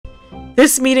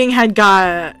This meeting had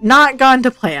not gone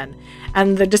to plan,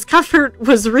 and the discomfort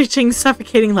was reaching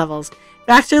suffocating levels.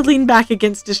 Baxter leaned back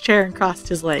against his chair and crossed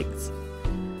his legs.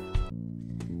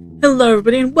 Hello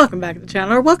everybody and welcome back to the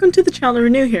channel, or welcome to the channel if you're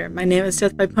new here. My name is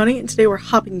Death by Pony, and today we're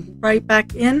hopping right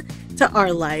back in to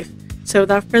our life. So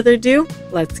without further ado,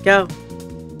 let's go.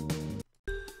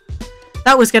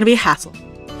 That was going to be a hassle.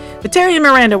 But Terry and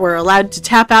Miranda were allowed to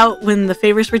tap out when the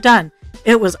favors were done.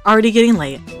 It was already getting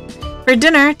late. For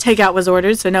dinner, takeout was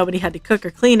ordered so nobody had to cook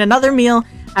or clean another meal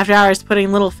after hours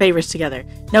putting little favors together.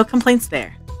 No complaints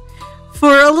there.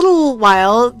 For a little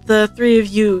while, the three of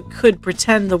you could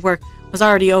pretend the work was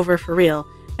already over for real.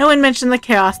 No one mentioned the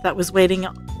chaos that was waiting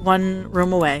one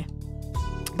room away.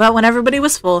 But when everybody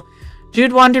was full,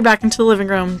 Jude wandered back into the living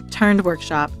room turned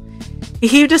workshop. He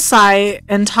heaved a sigh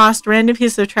and tossed random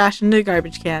pieces of trash into a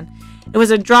garbage can. It was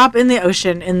a drop in the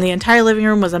ocean, and the entire living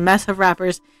room was a mess of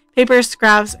wrappers, paper,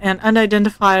 scraps, and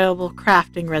unidentifiable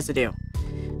crafting residue.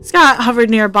 Scott hovered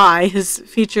nearby, his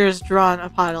features drawn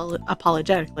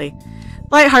apologetically. The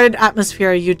lighthearted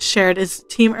atmosphere you'd shared as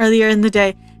team earlier in the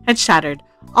day had shattered.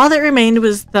 All that remained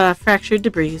was the fractured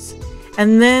debris,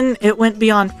 and then it went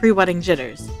beyond pre-wedding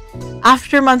jitters.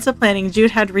 After months of planning,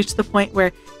 Jude had reached the point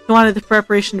where he wanted the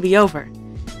preparation to be over.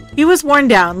 He was worn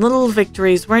down. Little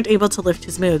victories weren't able to lift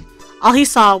his mood. All he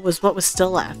saw was what was still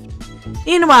left.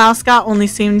 Meanwhile, Scott only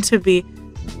seemed to be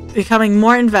becoming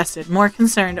more invested, more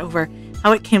concerned over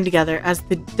how it came together as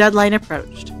the deadline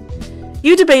approached.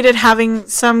 You debated having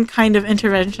some kind of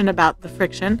intervention about the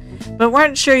friction, but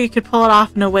weren't sure you could pull it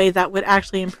off in a way that would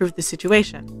actually improve the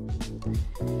situation.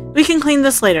 We can clean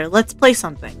this later. Let's play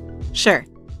something. Sure.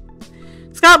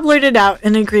 Scott blurted out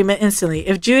in agreement instantly.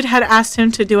 If Jude had asked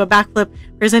him to do a backflip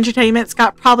for his entertainment,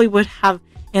 Scott probably would have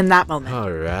in that moment.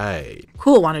 Alright.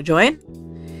 Cool, want to join?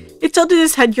 He tilted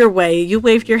his head your way. You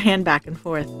waved your hand back and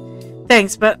forth.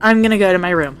 Thanks, but I'm gonna go to my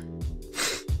room.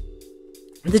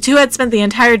 The two had spent the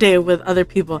entire day with other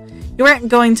people. You weren't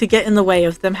going to get in the way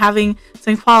of them having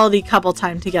some quality couple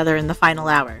time together in the final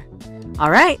hour.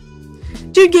 Alright.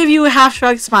 Jude gave you a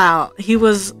half-shrugged smile. He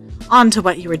was on to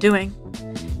what you were doing.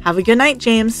 Have a good night,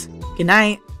 James. Good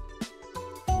night.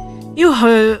 Your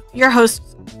host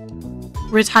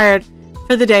retired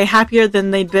for the day, happier than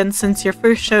they'd been since you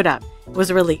first showed up. It was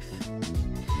a relief.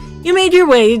 You made your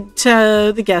way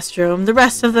to the guest room. The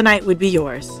rest of the night would be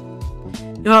yours.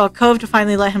 You called Cove to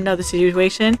finally let him know the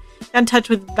situation. Got in touch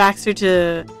with Baxter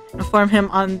to inform him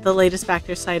on the latest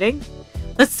Baxter sighting.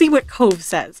 Let's see what Cove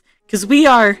says. Because we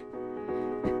are...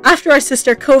 After our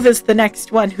sister, Cove is the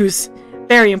next one who's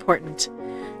very important.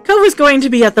 Cove was going to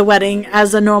be at the wedding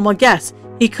as a normal guest.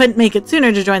 He couldn't make it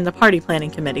sooner to join the party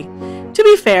planning committee. To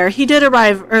be fair, he did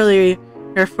arrive earlier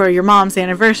for your mom's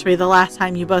anniversary the last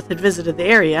time you both had visited the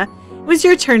area. It was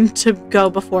your turn to go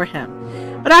before him.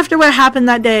 But after what happened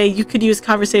that day, you could use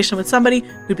conversation with somebody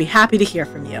who'd be happy to hear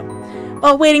from you.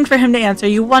 While waiting for him to answer,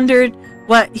 you wondered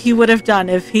what he would have done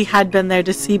if he had been there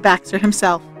to see Baxter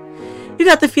himself. You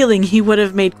got the feeling he would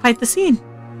have made quite the scene.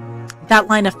 That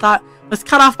line of thought was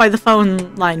cut off by the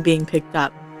phone line being picked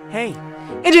up. Hey.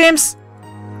 Hey, James.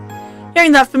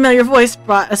 Hearing that familiar voice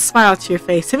brought a smile to your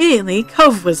face. Immediately,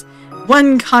 Cove was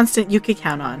one constant you could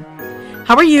count on.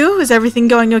 How are you? Is everything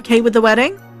going okay with the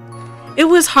wedding? It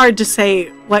was hard to say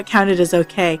what counted as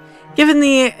okay, given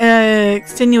the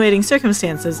extenuating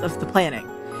circumstances of the planning.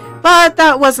 But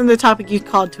that wasn't the topic you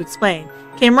called to explain.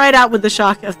 Came right out with the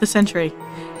shock of the century.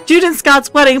 Jude and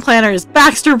Scott's wedding planner is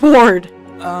Baxter Ward.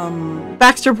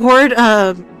 Baxter Ward?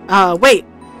 Wait.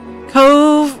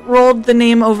 Cove rolled the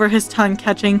name over his tongue,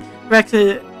 catching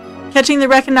the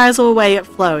recognizable way it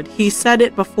flowed. He said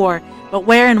it before, but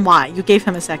where and why? You gave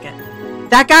him a second.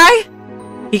 That guy?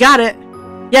 He got it.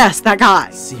 Yes, that guy.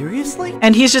 Seriously?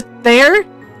 And he's just there?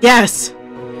 Yes.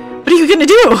 What are you gonna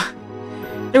do?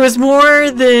 There was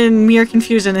more than mere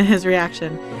confusion in his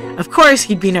reaction. Of course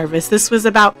he'd be nervous. This was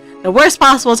about the worst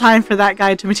possible time for that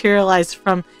guy to materialize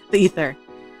from the ether.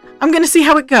 I'm gonna see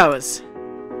how it goes.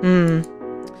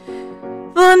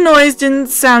 The noise didn't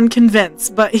sound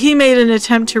convinced, but he made an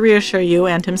attempt to reassure you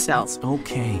and himself. It's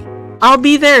okay. I'll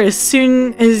be there as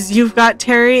soon as you've got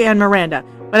Terry and Miranda.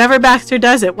 Whatever Baxter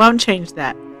does, it won't change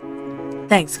that.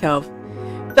 Thanks, Cove.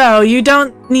 Though, you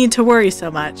don't need to worry so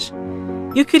much.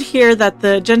 You could hear that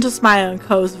the gentle smile in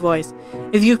Cove's voice.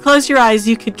 If you close your eyes,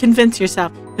 you could convince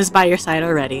yourself he was by your side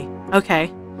already. Okay.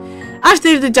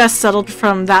 After the dust settled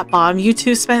from that bomb, you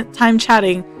two spent time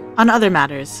chatting on other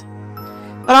matters.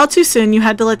 But all too soon, you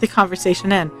had to let the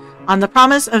conversation end. On the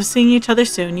promise of seeing each other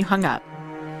soon, you hung up.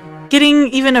 Getting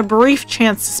even a brief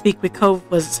chance to speak with Cove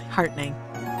was heartening.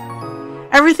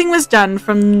 Everything was done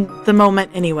from the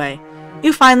moment anyway.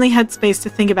 you finally had space to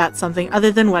think about something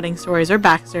other than wedding stories or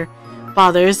Baxter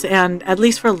bothers, and at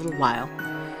least for a little while.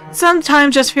 Some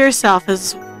time just for yourself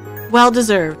is well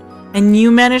deserved, and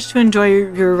you managed to enjoy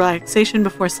your relaxation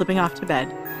before slipping off to bed.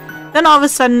 Then all of a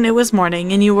sudden it was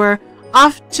morning, and you were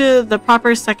off to the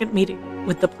proper second meeting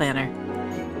with the planner.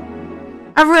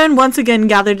 Everyone once again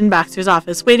gathered in Baxter's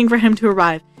office, waiting for him to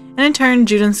arrive, and in turn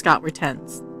Jude and Scott were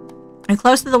tense. And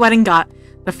closer the wedding got,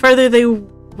 the further they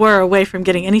were away from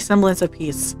getting any semblance of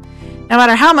peace. No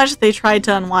matter how much they tried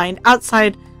to unwind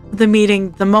outside the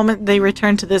meeting, the moment they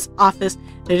returned to this office,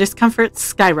 their discomfort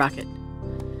skyrocketed.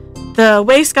 The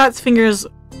way Scott's fingers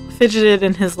fidgeted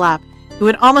in his lap, you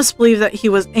would almost believe that he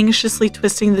was anxiously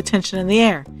twisting the tension in the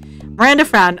air. Miranda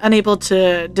frowned, unable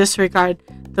to disregard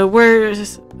the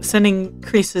worsening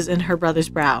creases in her brother's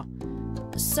brow.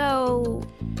 So...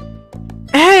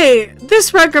 Hey,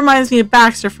 this rug reminds me of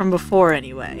Baxter from before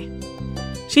anyway.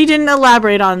 She didn't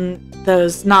elaborate on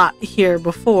those not here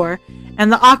before,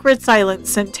 and the awkward silence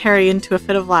sent Terry into a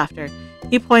fit of laughter.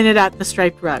 He pointed at the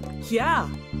striped rug. Yeah.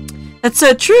 That's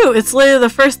so true. It's literally the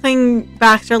first thing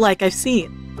Baxter like I've seen.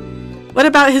 What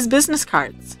about his business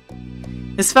cards?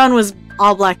 His phone was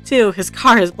all black too. His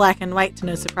car is black and white to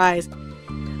no surprise.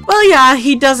 Well, yeah,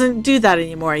 he doesn't do that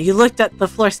anymore. You looked at the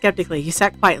floor skeptically. You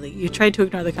sat quietly. You tried to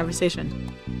ignore the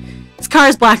conversation. His car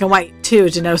is black and white too,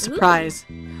 to no surprise.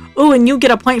 Ooh, and you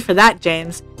get a point for that,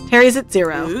 James. Terry's at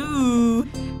 0. Ooh.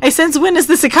 Hey, since when is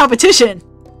this a competition?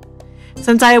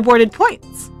 Since I awarded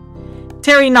points.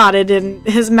 Terry nodded and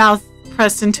his mouth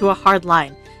pressed into a hard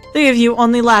line. Three of you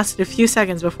only lasted a few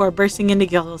seconds before bursting into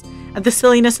giggles at the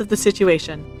silliness of the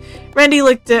situation. Randy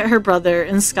looked at her brother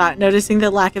and Scott, noticing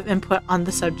the lack of input on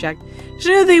the subject. She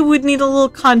knew they would need a little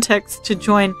context to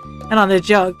join in on the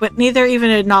joke, but neither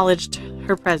even acknowledged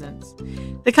her presence.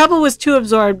 The couple was too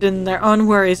absorbed in their own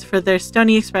worries for their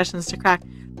stony expressions to crack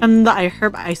from the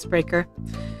herb icebreaker.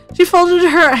 She folded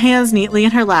her hands neatly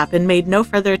in her lap and made no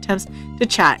further attempts to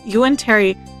chat. You and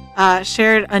Terry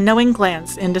shared a knowing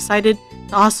glance and decided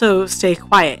to also stay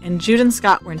quiet, and Jude and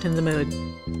Scott weren't in the mood.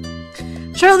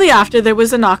 Shortly after, there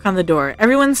was a knock on the door.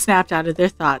 Everyone snapped out of their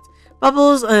thoughts,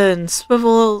 bubbles and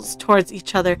swivels towards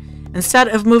each other, instead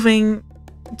of moving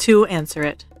to answer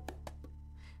it.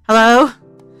 Hello?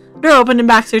 The door opened and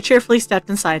Baxter cheerfully stepped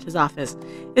inside his office.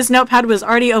 His notepad was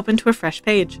already open to a fresh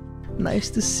page. Nice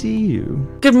to see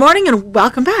you. Good morning and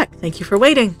welcome back. Thank you for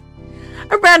waiting.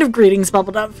 A round of greetings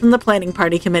bubbled up from the planning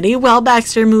party committee. While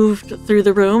Baxter moved through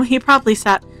the room, he promptly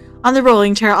sat on the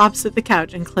rolling chair opposite the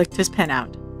couch and clicked his pen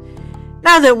out.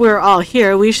 Now that we're all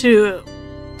here, we should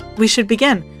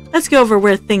begin. Let's go over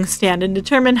where things stand and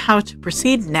determine how to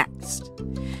proceed next.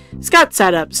 Scott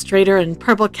sat up straighter in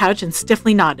purple couch and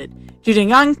stiffly nodded. Jude,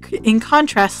 in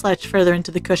contrast, slouched further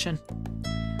into the cushion.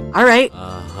 All right.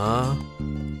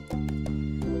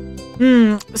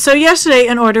 So yesterday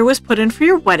an order was put in for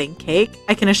your wedding cake.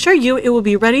 I can assure you it will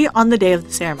be ready on the day of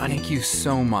the ceremony. Thank you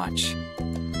so much.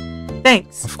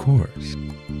 Thanks. Of course.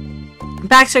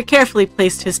 Baxter carefully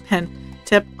placed his pen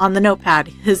tip on the notepad.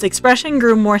 His expression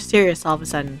grew more serious all of a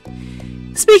sudden.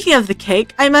 Speaking of the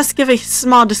cake, I must give a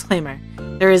small disclaimer.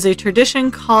 There is a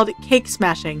tradition called cake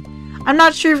smashing. I'm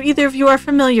not sure if either of you are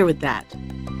familiar with that.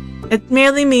 It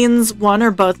merely means one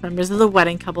or both members of the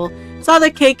wedding couple saw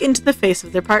the cake into the face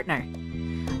of their partner.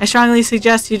 I strongly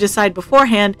suggest you decide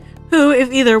beforehand who,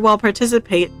 if either, will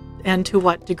participate and to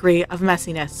what degree of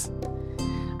messiness.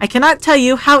 I cannot tell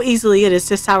you how easily it is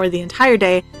to sour the entire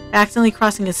day by accidentally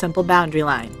crossing a simple boundary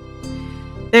line.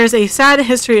 There's a sad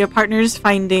history of partners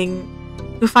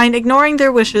who find ignoring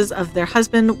their wishes of their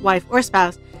husband, wife, or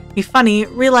spouse to be funny,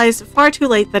 realize far too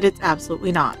late that it's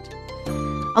absolutely not.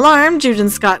 Alarmed, Jude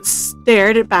and Scott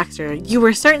stared at Baxter. You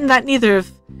were certain that neither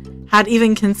of had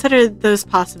even considered those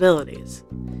possibilities.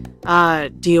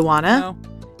 Do you wanna?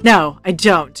 No, I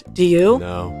don't. Do you?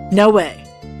 No. No way.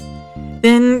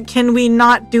 Then can we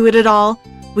not do it at all?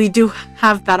 We do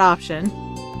have that option.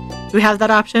 Do we have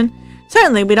that option?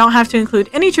 Certainly, we don't have to include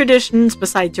any traditions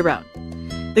besides your own.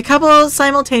 The couple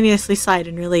simultaneously sighed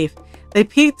in relief. They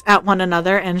peeked at one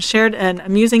another and shared an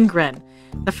amusing grin.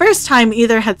 The first time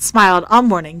either had smiled all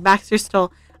morning, Baxter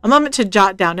stole a moment to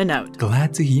jot down a note.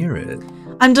 Glad to hear it.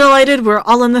 I'm delighted we're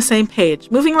all on the same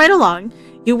page. Moving right along,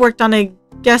 you worked on a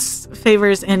guest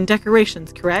favors and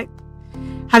decorations, correct?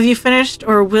 Have you finished,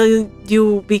 or will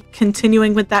you be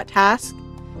continuing with that task?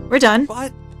 We're done.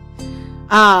 What?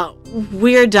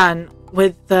 We're done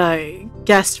with the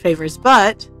guest favors,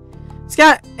 but...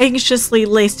 Scott anxiously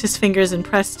laced his fingers and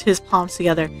pressed his palms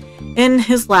together. In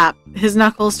his lap, his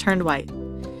knuckles turned white.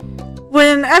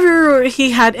 Whenever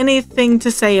he had anything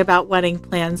to say about wedding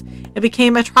plans, it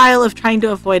became a trial of trying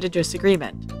to avoid a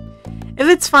disagreement. If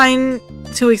it's fine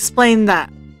to explain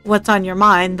that what's on your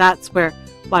mind, that's why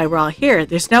we're all here.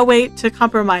 There's no way to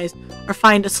compromise or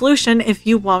find a solution if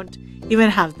you won't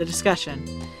even have the discussion.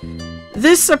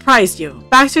 This surprised you.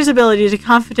 Baxter's ability to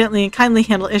confidently and kindly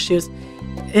handle issues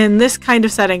in this kind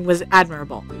of setting was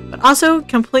admirable, but also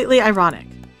completely ironic.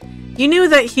 You knew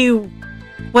that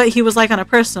what he was like on a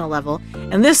personal level,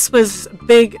 and this was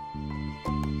big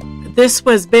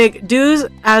do's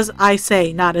as I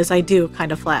say, not as I do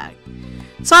kind of flag.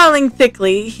 Smiling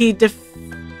thickly,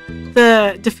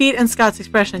 the defeat in Scott's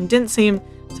expression didn't seem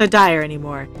so dire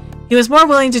anymore. He was more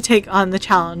willing to take on the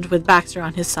challenge with Baxter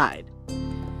on his side.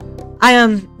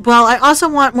 I also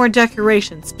want more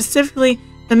decorations, specifically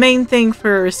the main thing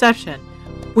for a reception.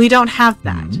 We don't have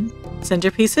that.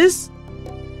 Centerpieces?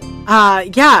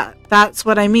 Yeah, that's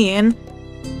what I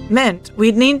meant.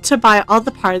 We'd need to buy all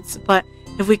the parts, but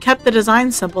if we kept the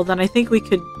design simple, then I think we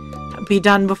could be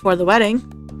done before the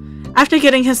wedding. After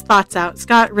getting his thoughts out,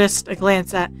 Scott risked a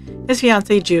glance at his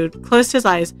fiancée Jude, closed his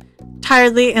eyes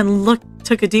tiredly, and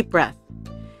took a deep breath.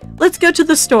 Let's go to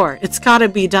the store. It's gotta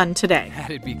be done today.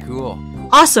 That'd be cool.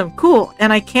 Awesome, cool,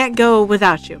 and I can't go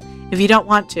without you, if you don't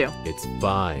want to. It's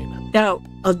fine. No,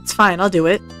 it's fine, I'll do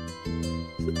it.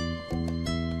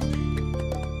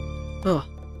 Ugh.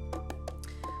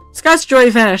 Scott's joy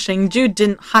vanishing, Jude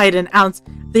didn't hide an ounce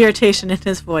of the irritation in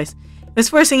his voice. He was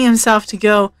forcing himself to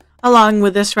go along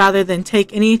with this rather than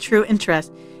take any true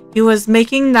interest. He was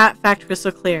making that fact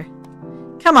crystal clear.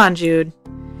 Come on, Jude.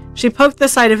 She poked the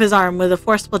side of his arm with a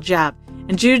forceful jab,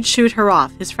 and Jude shooed her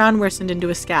off. His frown worsened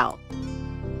into a scowl.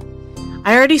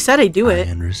 I already said I'd do it.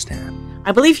 I understand.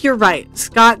 I believe you're right.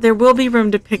 Scott, there will be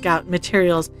room to pick out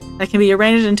materials that can be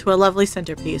arranged into a lovely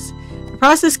centerpiece. The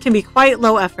process can be quite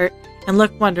low effort and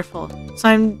look wonderful, so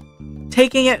I'm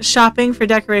taking it shopping for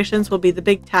decorations will be the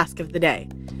big task of the day.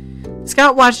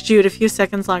 Scott watched Jude a few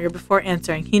seconds longer before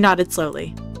answering. He nodded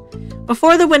slowly.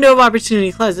 Before the window of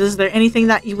opportunity closes, is there anything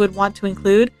that you would want to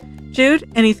include? Jude,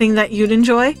 anything that you'd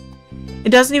enjoy? It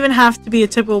doesn't even have to be a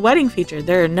typical wedding feature.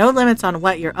 There are no limits on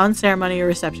what your own ceremony or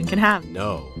reception can have.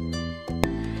 No.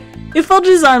 He folded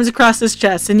his arms across his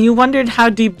chest, and you wondered how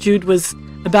deep Jude was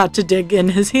about to dig in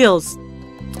his heels.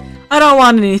 I don't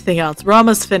want anything else. We're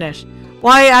almost finished.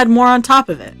 Why add more on top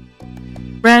of it?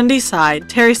 Randy sighed.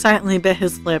 Terry silently bit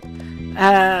his lip.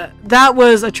 That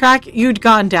was a track you'd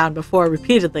gone down before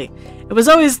repeatedly. It was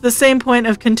always the same point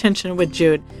of contention with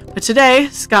Jude, but today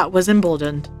Scott was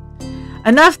emboldened.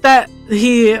 Enough that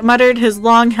he muttered his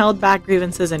long-held back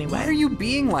grievances anyway. Why are you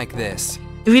being like this?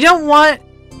 If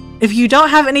you don't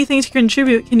have anything to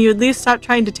contribute, can you at least stop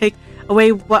trying to take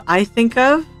away what I think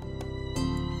of?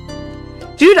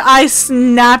 Jude's eyes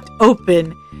snapped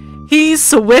open. He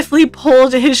swiftly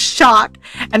pulled his shock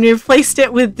and replaced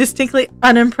it with distinctly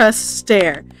unimpressed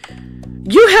stare.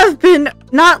 You have been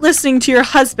not listening to your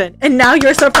husband, and now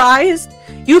you're surprised?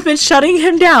 You've been shutting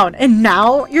him down, and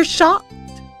now you're shocked?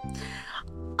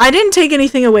 I didn't take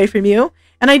anything away from you,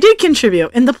 and I did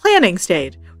contribute in the planning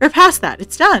stage. We're past that.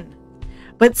 It's done.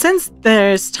 But since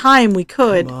there's time we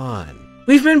could... Come on.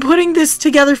 We've been putting this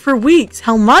together for weeks,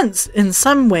 hell months in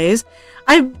some ways.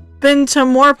 I've been to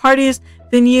more parties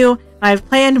than you, and I've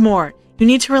planned more. You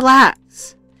need to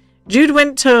relax. Jude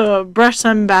went to brush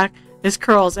some back his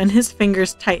curls, and his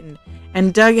fingers tightened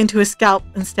and dug into his scalp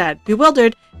instead.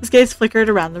 Bewildered, his gaze flickered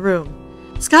around the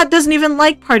room. Scott doesn't even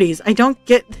like parties. I don't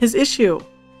get his issue.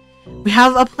 We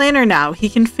have a planner now. He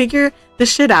can figure the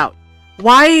shit out.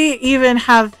 Why even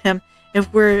have him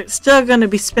if we're still going to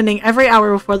be spending every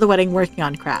hour before the wedding working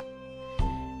on crap?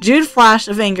 Jude's flash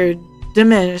of anger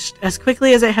diminished as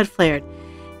quickly as it had flared.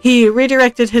 He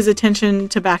redirected his attention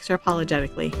to Baxter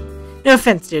apologetically. No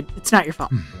offense, dude. It's not your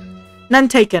fault. None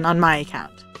taken on my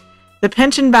account. The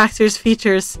pinch in Baxter's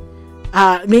features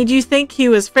made you think he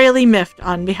was fairly miffed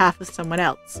on behalf of someone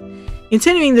else.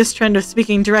 Continuing this trend of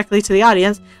speaking directly to the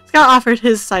audience, Scott offered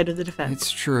his side of the defense.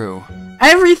 It's true.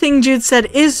 Everything Jude said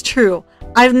is true.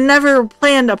 I've never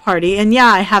planned a party, and yeah,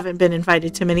 I haven't been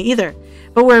invited to many either.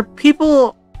 But we're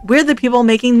the people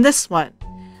making this one.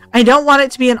 I don't want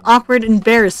it to be an awkward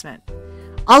embarrassment.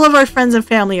 All of our friends and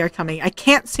family are coming. I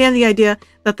can't stand the idea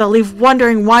that they'll leave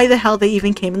wondering why the hell they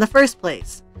even came in the first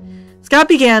place. Scott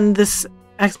began this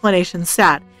explanation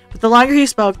sad, but the longer he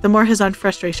spoke, the more his own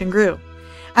frustration grew.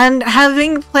 And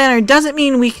having a planner doesn't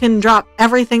mean we can drop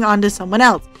everything onto someone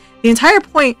else. The entire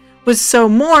point was so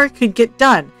more could get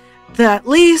done. At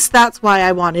least that's why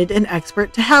I wanted an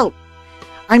expert to help.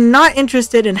 I'm not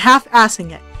interested in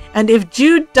half-assing it, and if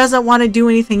Jude doesn't want to do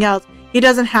anything else, he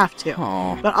doesn't have to.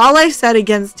 Aww. But all I've said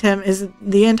against him is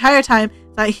the entire time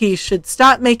that he should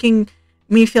stop making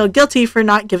me feel guilty for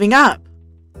not giving up.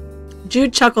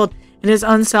 Jude chuckled in his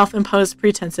own self-imposed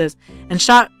pretenses and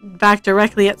shot back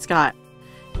directly at Scott.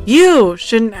 You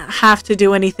shouldn't have to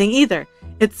do anything either.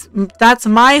 That's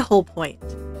my whole point.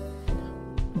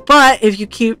 But if you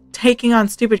keep taking on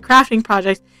stupid crafting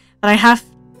projects,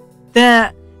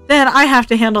 then I have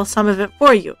to handle some of it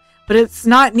for you. But it's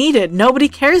not needed. Nobody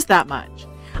cares that much.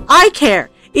 I care,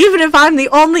 even if I'm the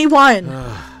only one.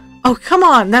 Oh, come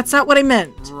on. That's not what I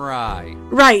meant. Right.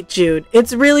 Right, Jude.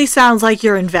 It really sounds like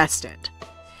you're invested.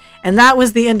 And that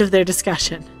was the end of their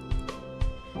discussion.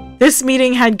 This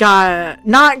meeting had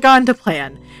not gone to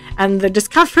plan, and the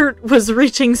discomfort was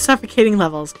reaching suffocating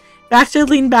levels. Baxter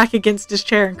leaned back against his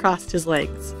chair and crossed his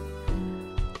legs.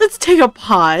 Let's take a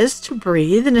pause to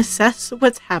breathe and assess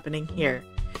what's happening here.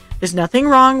 There's nothing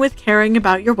wrong with caring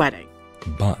about your wedding.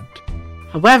 But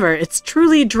However, it's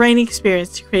truly a draining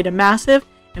experience to create a massive,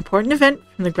 important event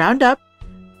from the ground up.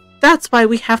 That's why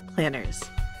we have planners.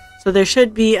 So there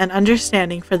should be an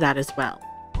understanding for that as well.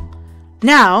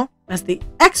 Now, as the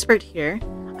expert here,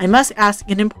 I must ask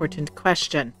an important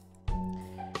question.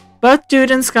 Both Jude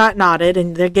and Scott nodded,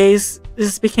 and their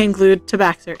gazes became glued to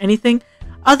Baxter. Anything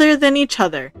other than each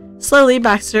other. Slowly,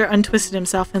 Baxter untwisted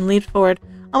himself and leaned forward,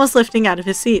 almost lifting out of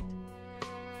his seat.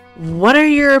 What are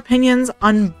your opinions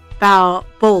on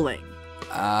bowling?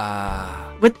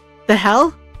 What the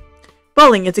hell?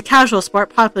 Bowling is a casual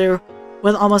sport popular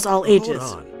with almost all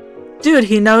ages. Dude,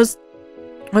 he knows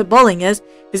what bowling is.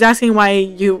 He's asking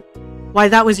why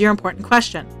that was your important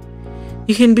question.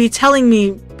 You can be telling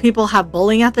me people have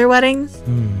bowling at their weddings?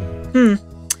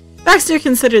 Baxter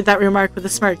considered that remark with a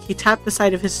smirk. He tapped the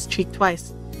side of his cheek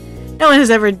twice. No one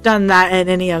has ever done that at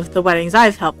any of the weddings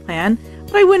I've helped plan,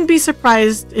 but I wouldn't be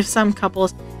surprised if some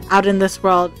couples out in this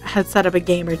world had set up a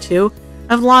game or two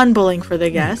of lawn bowling for their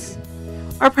guests,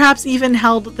 or perhaps even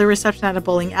held the reception at a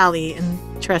bowling alley.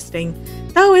 Interesting,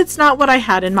 though it's not what I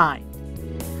had in mind.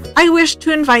 I wish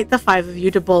to invite the 5 of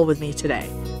you to bowl with me today.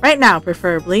 Right now,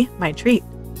 preferably, my treat.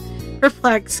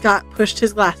 Perplexed, Scott pushed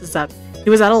his glasses up. He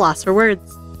was at a loss for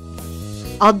words.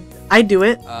 I'd do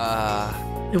it.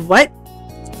 What?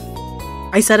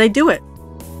 I said I'd do it.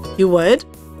 You would?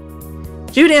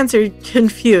 Jude answered,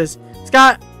 confused.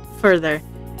 Scott further.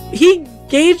 He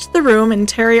gauged the room and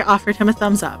Terry offered him a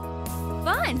thumbs up.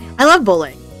 Fun. I love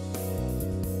bowling.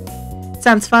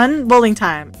 Sounds fun. Bowling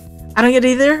time. I don't get it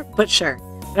either, but sure.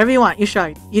 Whatever you want. You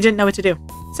shrugged. You didn't know what to do.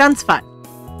 Sounds fun.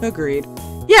 Agreed.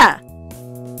 Yeah.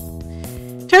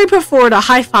 Terry put forward a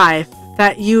high five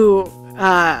that you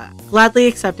gladly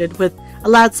accepted with a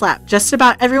loud slap. Just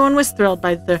about everyone was thrilled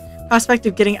by the prospect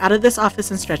of getting out of this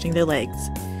office and stretching their legs.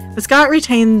 But Scott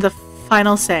retained the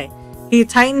final say. He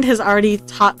tightened his already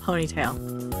taut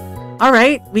ponytail. All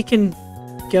right, we can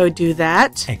go do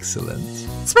that. excellent.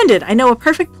 Splendid. I know a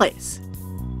perfect place.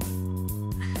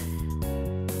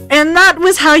 And that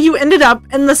was how you ended up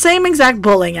in the same exact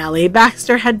bowling alley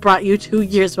Baxter had brought you 2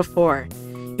 years before.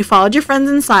 You followed your friends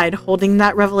inside, holding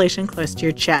that revelation close to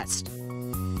your chest.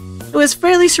 It was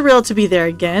fairly surreal to be there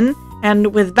again,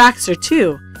 and with Baxter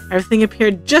too. Everything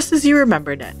appeared just as you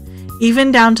remembered it,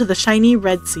 even down to the shiny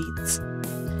red seats.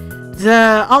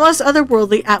 The almost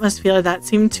otherworldly atmosphere that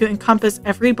seemed to encompass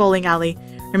every bowling alley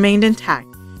remained intact.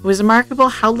 It was remarkable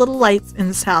how little lights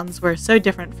and sounds were so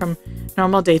different from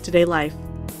normal day-to-day life.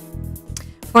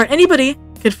 Before anybody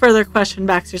could further question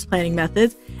Baxter's planning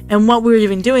methods and what we were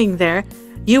even doing there,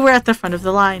 you were at the front of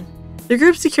the line. The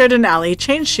group secured an alley,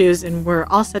 changed shoes, and were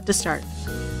all set to start.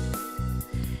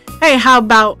 Hey, how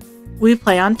about we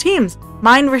play on teams?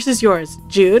 Mine versus yours.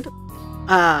 Jude,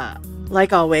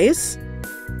 like always.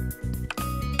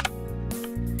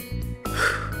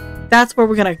 That's where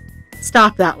we're gonna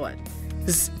stop that one.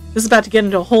 This is about to get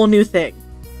into a whole new thing.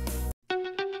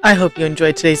 I hope you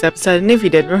enjoyed today's episode, and if you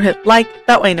did, hit like.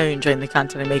 That way I know you're enjoying the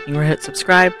content I'm making. Hit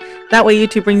subscribe. That way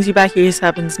YouTube brings you back. Here's what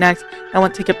happens next. I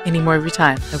won't take up any more of your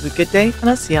time. Have a good day, and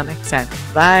I'll see you all next time.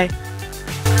 Bye.